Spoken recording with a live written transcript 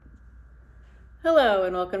Hello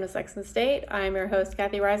and welcome to Sex and State. I'm your host,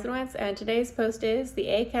 Kathy Reisenwitz, and today's post is the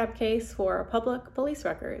ACAB case for public police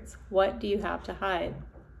records. What do you have to hide?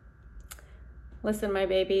 Listen, my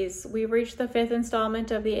babies, we've reached the 5th installment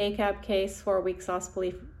of the ACAB case for Weak Sauce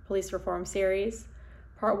Police Reform series.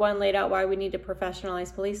 Part 1 laid out why we need to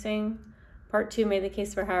professionalize policing. Part 2 made the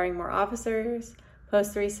case for hiring more officers.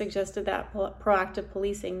 Post 3 suggested that proactive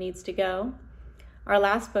policing needs to go. Our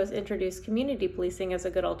last post introduced community policing as a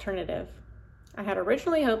good alternative. I had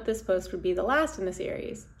originally hoped this post would be the last in the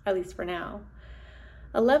series, at least for now.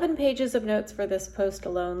 11 pages of notes for this post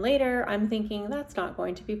alone later, I'm thinking that's not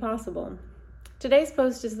going to be possible. Today's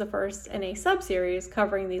post is the first in a sub-series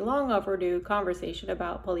covering the long overdue conversation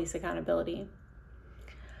about police accountability.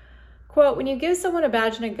 Quote, when you give someone a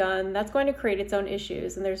badge and a gun, that's going to create its own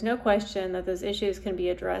issues, and there's no question that those issues can be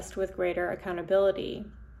addressed with greater accountability,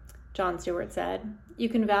 John Stewart said. You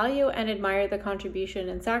can value and admire the contribution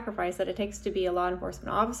and sacrifice that it takes to be a law enforcement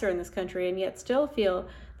officer in this country and yet still feel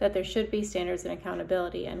that there should be standards and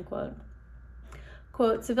accountability, end quote.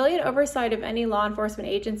 Quote, civilian oversight of any law enforcement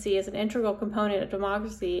agency is an integral component of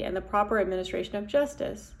democracy and the proper administration of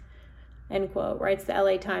justice, end quote, writes the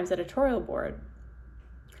LA Times editorial board.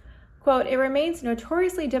 Quote, it remains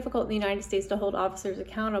notoriously difficult in the United States to hold officers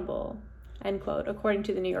accountable, end quote, according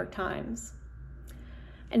to the New York Times.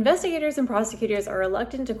 Investigators and prosecutors are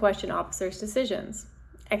reluctant to question officers' decisions.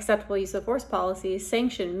 Acceptable use of force policies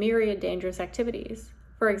sanction myriad dangerous activities.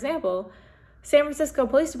 For example, San Francisco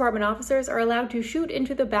Police Department officers are allowed to shoot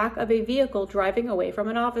into the back of a vehicle driving away from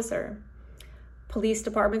an officer. Police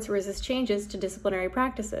departments resist changes to disciplinary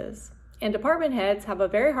practices, and department heads have a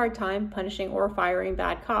very hard time punishing or firing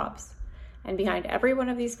bad cops. And behind every one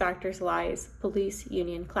of these factors lies police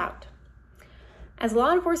union clout. As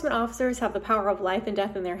law enforcement officers have the power of life and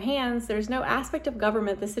death in their hands, there's no aspect of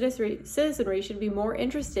government the citizenry should be more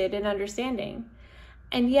interested in understanding.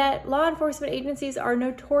 And yet, law enforcement agencies are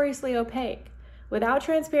notoriously opaque. Without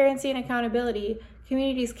transparency and accountability,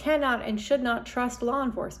 communities cannot and should not trust law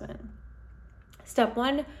enforcement. Step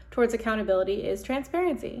 1 towards accountability is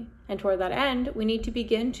transparency. And toward that end, we need to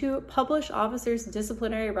begin to publish officers'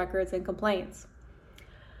 disciplinary records and complaints.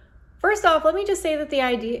 First off, let me just say that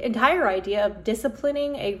the entire idea of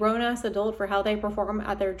disciplining a grown-ass adult for how they perform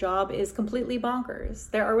at their job is completely bonkers.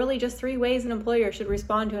 There are really just 3 ways an employer should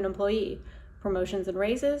respond to an employee: promotions and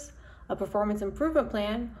raises, a performance improvement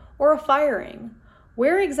plan, or a firing.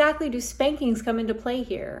 Where exactly do spankings come into play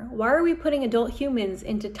here? Why are we putting adult humans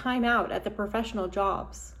into timeout at the professional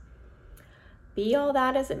jobs? Be all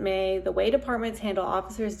that as it may, the way departments handle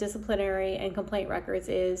officers' disciplinary and complaint records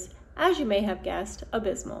is, as you may have guessed,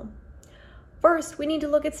 abysmal. First, we need to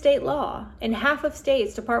look at state law. In half of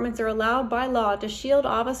states, departments are allowed by law to shield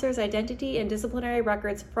officers' identity and disciplinary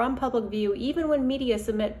records from public view even when media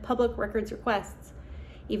submit public records requests.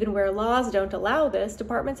 Even where laws don't allow this,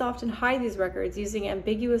 departments often hide these records using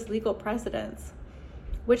ambiguous legal precedents,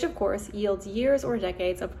 which of course yields years or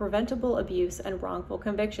decades of preventable abuse and wrongful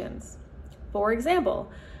convictions. For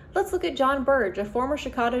example, let's look at John Burge, a former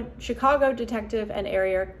Chicago detective and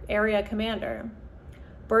area commander.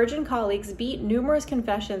 Burge and colleagues beat numerous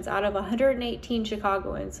confessions out of 118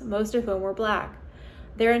 Chicagoans, most of whom were Black.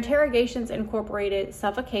 Their interrogations incorporated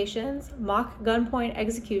suffocations, mock gunpoint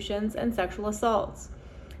executions, and sexual assaults.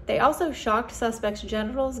 They also shocked suspects'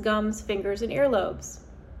 genitals, gums, fingers, and earlobes.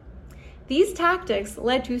 These tactics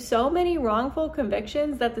led to so many wrongful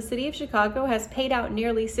convictions that the city of Chicago has paid out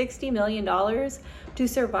nearly $60 million to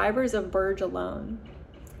survivors of Burge alone.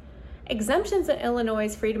 Exemptions in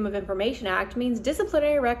Illinois' Freedom of Information Act means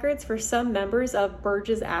disciplinary records for some members of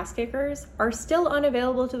Burge's ass kickers are still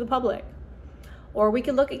unavailable to the public. Or we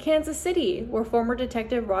could look at Kansas City, where former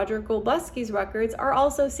Detective Roger Golubowski's records are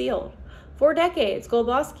also sealed. For decades,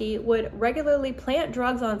 Golubowski would regularly plant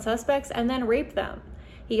drugs on suspects and then rape them.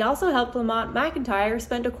 He also helped Lamont McIntyre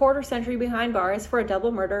spend a quarter century behind bars for a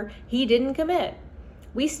double murder he didn't commit.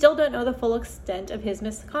 We still don't know the full extent of his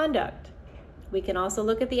misconduct. We can also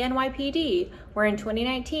look at the NYPD, where in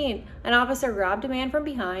 2019, an officer grabbed a man from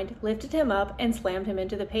behind, lifted him up, and slammed him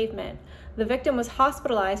into the pavement. The victim was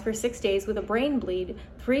hospitalized for 6 days with a brain bleed,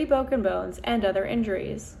 3 broken bones, and other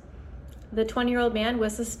injuries. The 20-year-old man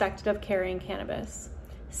was suspected of carrying cannabis.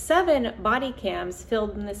 7 body cams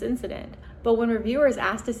filmed this incident, but when reviewers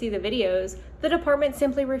asked to see the videos, the department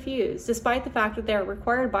simply refused, despite the fact that they are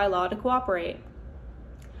required by law to cooperate.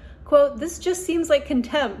 Quote, this just seems like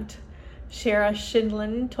contempt, Shara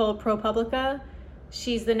Schindlin told ProPublica.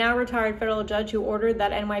 She's the now retired federal judge who ordered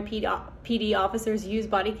that NYPD officers use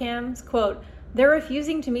body cams. Quote, they're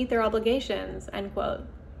refusing to meet their obligations, end quote.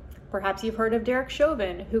 Perhaps you've heard of Derek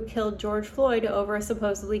Chauvin, who killed George Floyd over a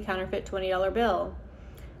supposedly counterfeit $20 bill.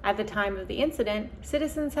 At the time of the incident,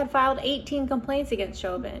 citizens had filed 18 complaints against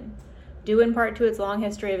Chauvin. Due in part to its long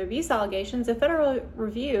history of abuse allegations, a federal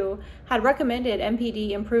review had recommended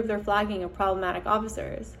MPD improve their flagging of problematic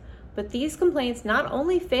officers. But these complaints not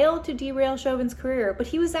only failed to derail Chauvin's career, but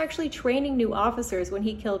he was actually training new officers when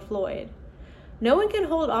he killed Floyd. No one can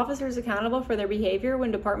hold officers accountable for their behavior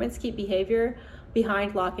when departments keep behavior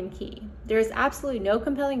behind lock and key. There is absolutely no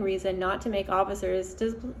compelling reason not to make officers'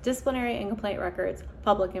 disciplinary and complaint records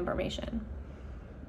public information.